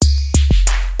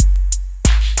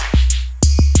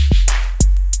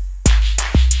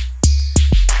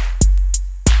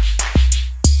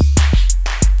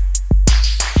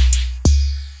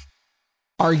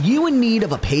Are you in need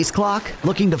of a pace clock?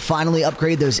 Looking to finally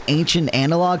upgrade those ancient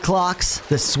analog clocks?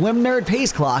 The Swim Nerd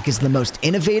Pace Clock is the most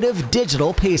innovative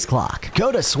digital pace clock.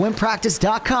 Go to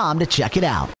swimpractice.com to check it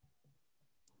out.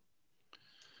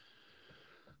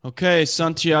 Okay,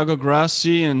 Santiago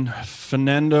Grassi and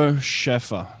Fernando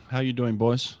Scheffer. How you doing,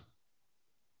 boys?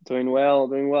 Doing well.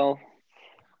 Welcome.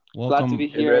 Glad to be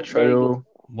here. Very good.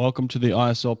 Welcome to the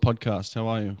ISL podcast. How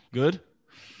are you? Good?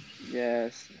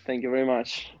 Yes, thank you very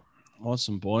much.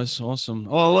 Awesome, boys. Awesome.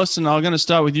 Oh, listen, I'm going to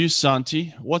start with you,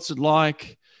 Santi. What's it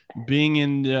like being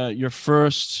in your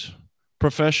first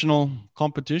professional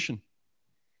competition?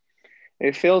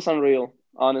 It feels unreal,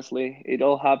 honestly. It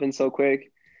all happened so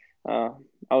quick. I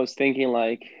was thinking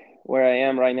like where I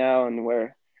am right now and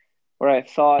where I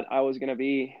thought I was gonna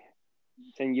be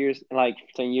 10 years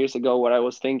ago, what I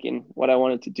was thinking, what I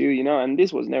wanted to do, and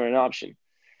this was never an option.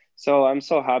 So I'm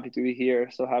so happy to be here,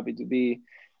 so happy to be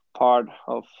part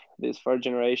of this first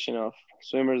generation of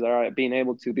swimmers that are being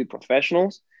able to be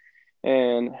professionals,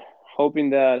 and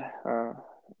hoping that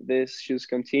this just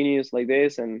continues like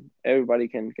this and everybody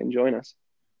can join us.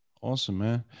 Awesome,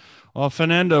 man. Well,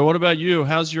 Fernando, what about you?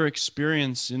 How's your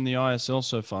experience in the ISL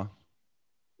so far?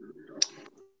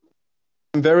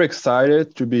 I'm very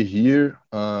excited to be here.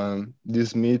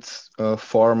 This meets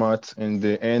format and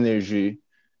the energy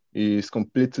is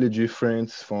completely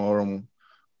different from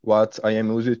what I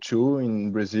am used to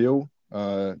in Brazil.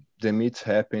 The meet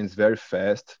happens very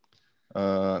fast.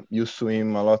 You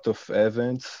swim a lot of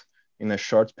events in a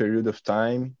short period of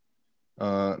time.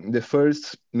 In the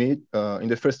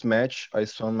first match, I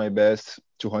swam my best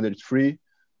 203.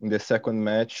 In the second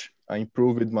match, I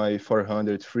improved my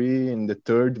 403. In the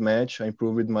third match, I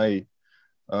improved my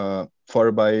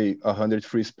 4 by 100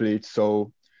 free split.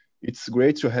 So it's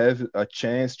great to have a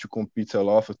chance to compete a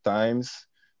lot of times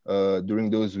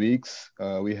during those weeks.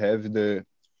 We have the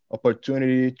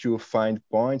opportunity to find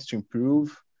points to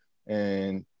improve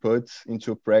and put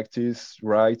into practice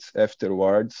right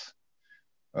afterwards.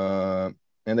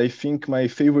 And I think my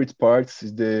favorite part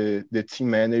is the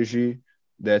team energy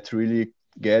that really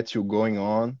gets you going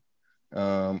on.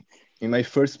 In my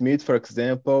first meet, for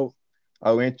example,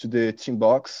 I went to the team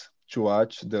box to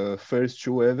watch the first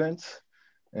two events,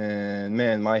 and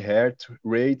man, my heart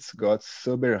rates got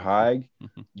super high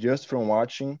just from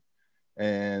watching.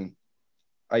 And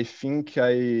I think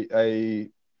I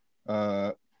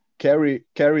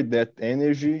carried that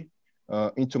energy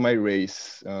into my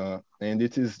race, and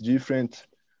it is different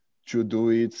to do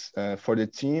it for the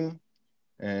team,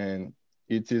 and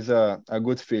it is a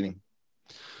good feeling.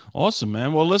 Awesome,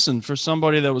 man. Well, listen, for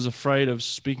somebody that was afraid of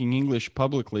speaking English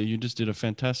publicly, you just did a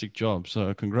fantastic job.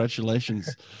 So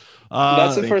congratulations.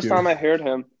 That's the first time I heard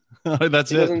him. That's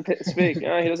he doesn't speak. He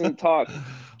doesn't talk.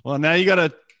 Well, now you got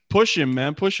to push him,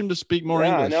 man. Push him to speak more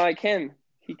English. No, I can.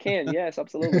 He can. Yes,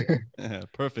 absolutely. Yeah,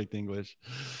 perfect English.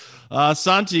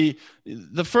 Santi,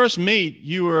 the first meet,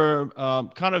 you were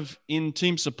kind of in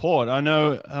team support. I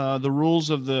know the rules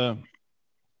of the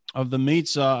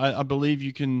meets. I believe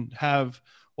you can have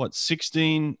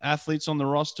 16 athletes on the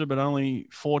roster, but only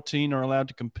 14 are allowed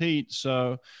to compete.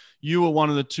 So you were one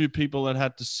of the two people that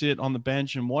had to sit on the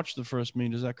bench and watch the first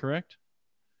meet. Is that correct?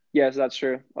 Yes, that's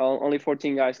true. Only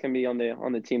 14 guys can be on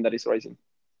the team that is racing.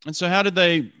 And so how did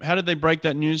they break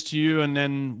that news to you? And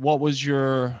then what was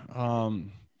your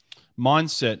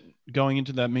mindset going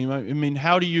into that meet? I mean,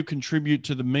 how do you contribute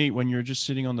to the meet when you're just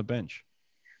sitting on the bench?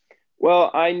 Well,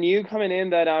 I knew coming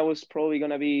in that I was probably going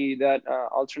to be that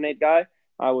alternate guy.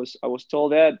 I was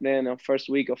told that. Then the first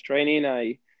week of training,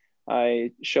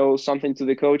 I showed something to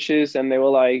the coaches, and they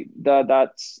were like,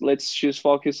 let's just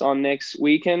focus on next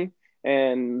weekend.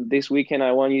 And this weekend,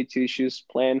 I want you to choose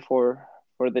plan for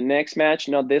the next match,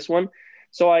 not this one.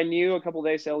 So I knew a couple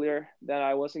days earlier that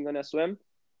I wasn't going to swim.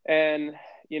 And,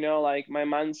 like my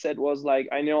mindset was like,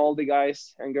 I know all the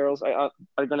guys and girls are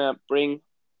going to bring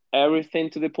everything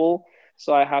to the pool.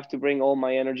 So I have to bring all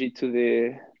my energy to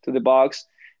the box.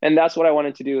 And that's what I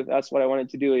wanted to do. That's what I wanted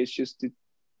to do, is just to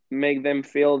make them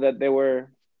feel that there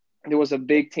was a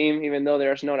big team, even though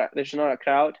there's not a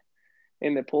crowd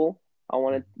in the pool. I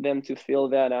wanted them to feel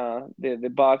that the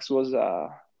box was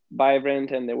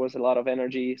vibrant and there was a lot of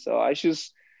energy. So I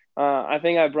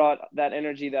think I brought that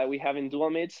energy that we have in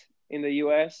dual meets in the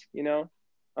US,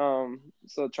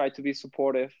 so try to be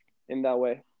supportive in that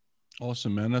way.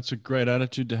 Awesome, man. That's a great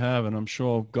attitude to have. And I'm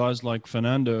sure guys like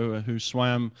Fernando, who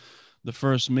swam the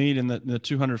first meet in the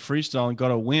 200 freestyle and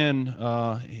got a win,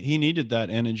 he needed that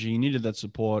energy. He needed that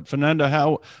support. Fernando,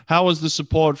 how was the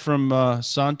support from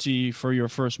Santi for your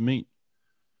first meet?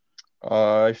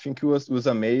 I think it was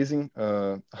amazing.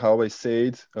 How I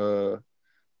said,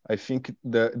 I think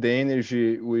the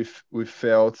energy we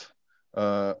felt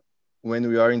when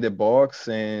we are in the box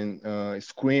and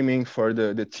screaming for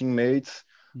the teammates,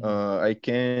 I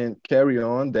can carry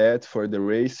on that for the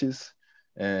races.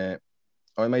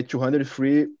 On my 200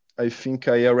 free, I think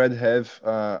I already have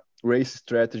a race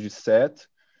strategy set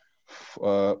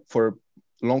for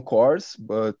long course,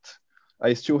 but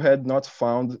I still had not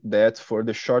found that for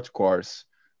the short course.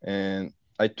 And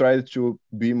I tried to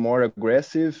be more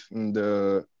aggressive in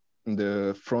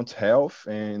the front half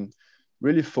and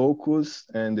really focus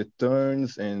and the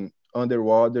turns and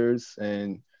underwaters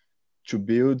and to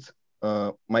build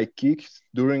my kick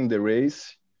during the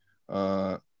race.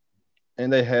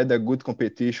 And I had a good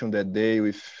competition that day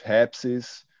with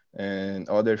Hapsis and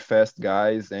other fast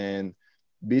guys, and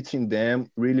beating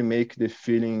them really make the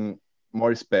feeling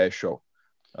more special.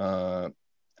 Uh,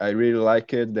 I really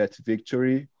liked that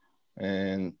victory,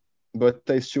 and but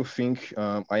I still think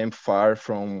I am far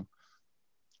from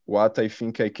what I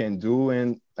think I can do,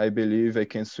 and I believe I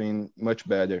can swim much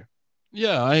better.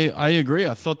 Yeah, I agree.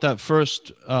 I thought that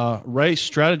first race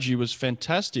strategy was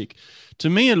fantastic. To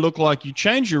me, it looked like you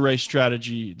changed your race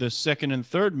strategy the second and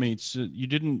third meets. You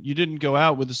didn't go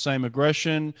out with the same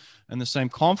aggression and the same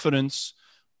confidence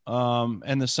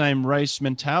and the same race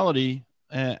mentality,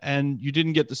 and you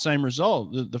didn't get the same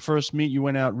result. The first meet you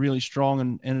went out really strong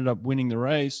and ended up winning the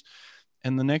race,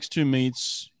 and the next two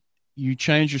meets you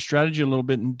changed your strategy a little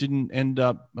bit and didn't end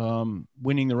up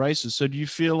winning the races. So do you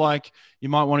feel like you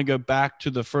might want to go back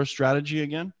to the first strategy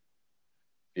again?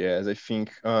 Yes, I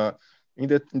think in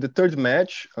the third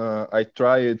match, I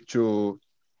tried to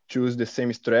choose the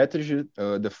same strategy,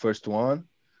 the first one,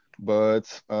 but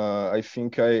I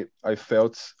think I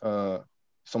felt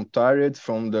some tired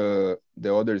from the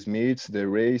others meets, the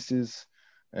races,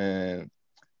 and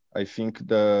I think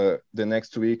the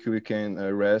next week we can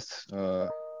rest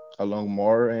along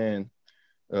more, and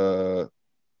uh,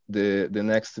 the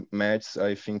next match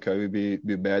I think I will be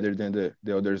better than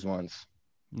the others ones.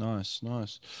 Nice,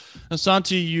 nice. And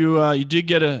Santi, you did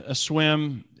get a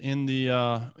swim in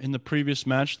the previous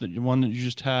match, that one that you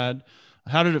just had.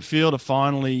 How did it feel to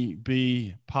finally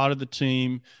be part of the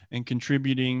team and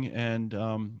contributing and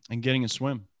getting a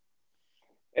swim?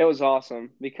 It was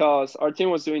awesome because our team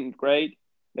was doing great.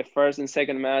 The first and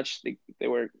second match, they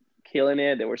were killing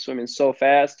it. They were swimming so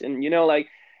fast. And, like,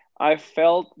 I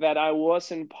felt that I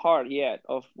wasn't part yet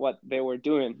of what they were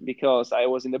doing because I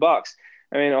was in the box.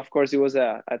 I mean, of course, it was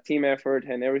a team effort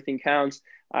and everything counts.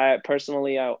 I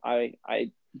personally,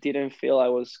 I didn't feel I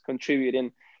was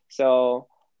contributing. So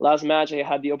last match, I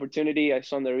had the opportunity. I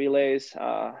saw the relays.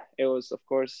 It was, of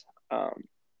course,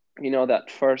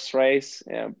 that first race,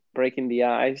 breaking the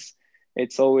ice.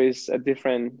 It's always a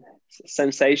different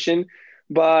sensation.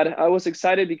 But I was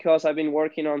excited because I've been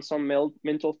working on some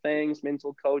mental things,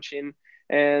 mental coaching.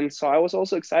 And so I was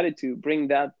also excited to bring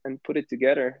that and put it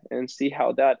together and see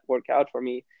how that worked out for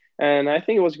me. And I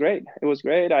think it was great. It was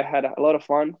great. I had a lot of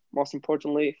fun. Most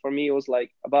importantly, for me, it was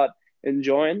like about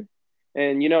enjoying.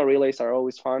 And, relays are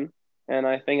always fun. And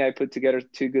I think I put together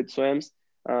two good swims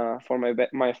for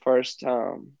my first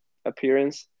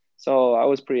appearance. So I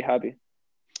was pretty happy.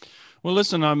 Well,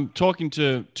 listen, I'm talking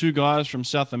to two guys from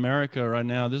South America right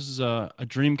now. This is a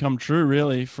dream come true,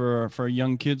 really, for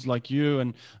young kids like you.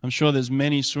 And I'm sure there's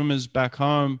many swimmers back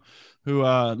home who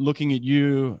are looking at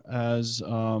you as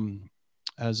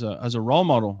a role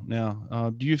model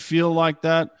now. Do you feel like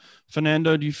that,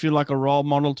 Fernando? Do you feel like a role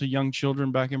model to young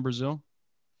children back in Brazil?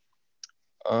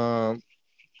 Um,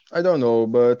 I don't know,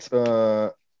 but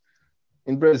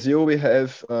in Brazil we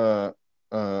have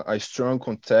a strong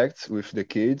contact with the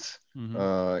kids.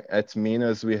 Mm-hmm. At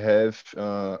Minas we have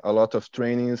a lot of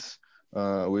trainings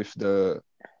with the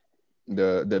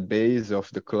base of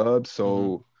the club.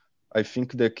 So I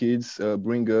think the kids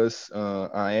bring us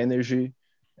our energy,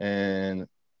 and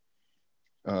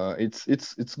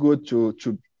it's good to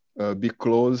be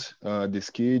close these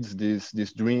kids,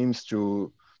 these dreams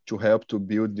to help to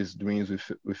build these dreams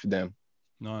with them.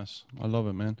 Nice. I love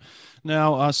it, man.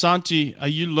 Now, Santi, are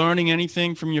you learning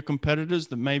anything from your competitors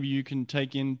that maybe you can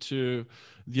take into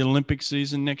the Olympic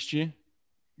season next year?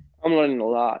 I'm learning a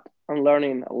lot. I'm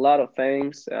learning a lot of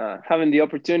things. Having the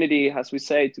opportunity, as we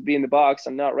say, to be in the box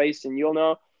and not racing,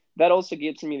 that also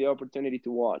gives me the opportunity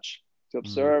to watch, to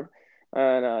observe.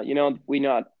 And, I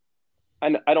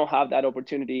don't have that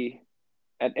opportunity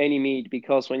at any meet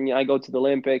because when I go to the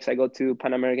Olympics, I go to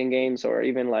Pan American Games or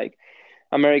even like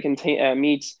American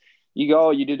meets, you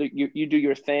do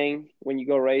your thing. When you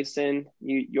go racing,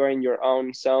 you're in your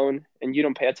own zone and you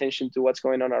don't pay attention to what's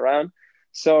going on around.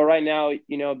 So right now,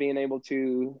 being able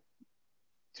to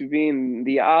to be in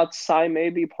the outside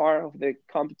maybe part of the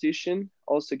competition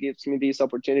also gives me this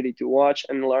opportunity to watch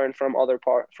and learn from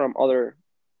other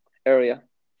area.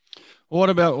 What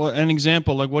about an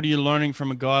example? Like, what are you learning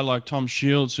from a guy like Tom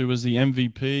Shields, who was the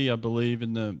MVP, I believe,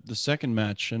 in the second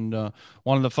match, and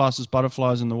one of the fastest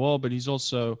butterflies in the world? But he's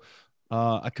also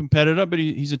a competitor, but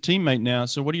he's a teammate now.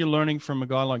 So, what are you learning from a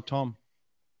guy like Tom?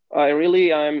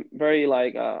 I'm very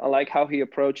I like how he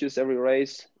approaches every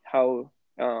race, how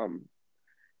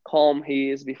calm he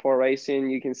is before racing.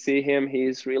 You can see him;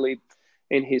 he's really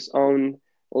in his own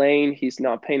lane. He's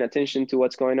not paying attention to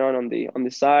what's going on the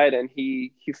side, and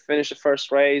he finished the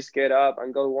first race, get up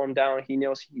and go warm down. He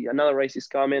knows another race is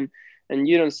coming, and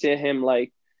you don't see him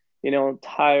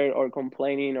tired or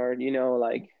complaining or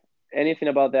like anything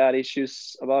about that. It's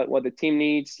just about what the team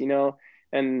needs,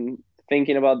 and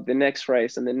thinking about the next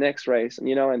race and the next race,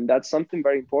 and that's something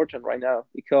very important right now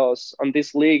because on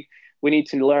this league we need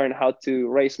to learn how to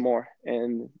race more,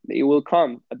 and it will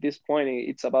come. At this point,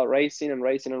 it's about racing and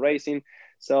racing and racing.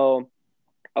 So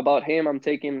about him, I'm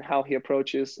taking how he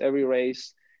approaches every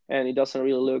race, and it doesn't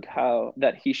really look how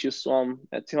that he should swim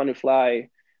at 200 fly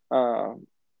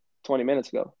 20 minutes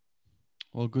ago.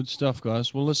 Well, good stuff,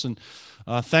 guys. Well, listen,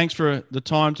 thanks for the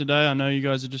time today. I know you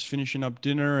guys are just finishing up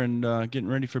dinner and getting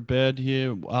ready for bed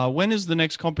here. When is the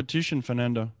next competition,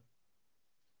 Fernando?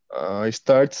 It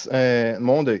starts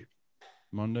Monday.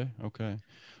 Monday? Okay.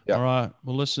 Yeah. All right.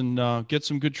 Well, listen, get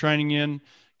some good training in,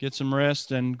 get some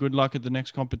rest, and good luck at the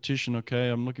next competition, okay?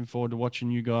 I'm looking forward to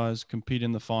watching you guys compete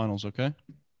in the finals, okay?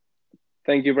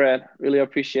 Thank you, Brad. Really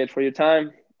appreciate for your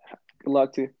time. Good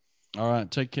luck too. All right.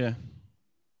 Take care.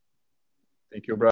 Thank you, Brad.